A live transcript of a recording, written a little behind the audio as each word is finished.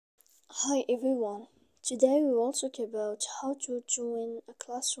Hi everyone, today we will talk about how to join a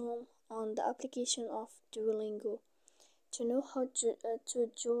classroom on the application of Duolingo. To know how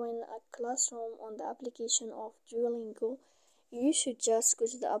to join a classroom on the application of Duolingo, you should just go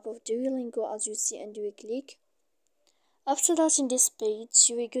to the app of Duolingo as you see and you will click. After that, in this page,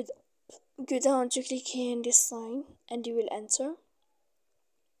 you will go down to click here in this sign and you will enter.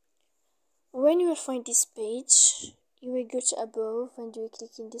 When you will find this page, you will go to above and you will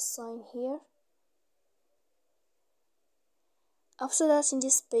click in this sign here. After that, in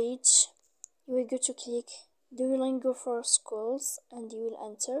this page, you will go to click Duolingo for Schools and you will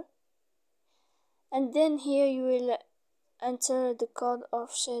enter. And then here you will enter the code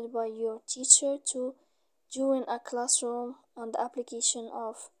shared by your teacher to join a classroom on the application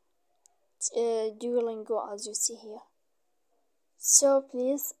of Duolingo as you see here. So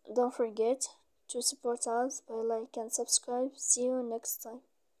please don't forget to support us by like and subscribe. See you next time.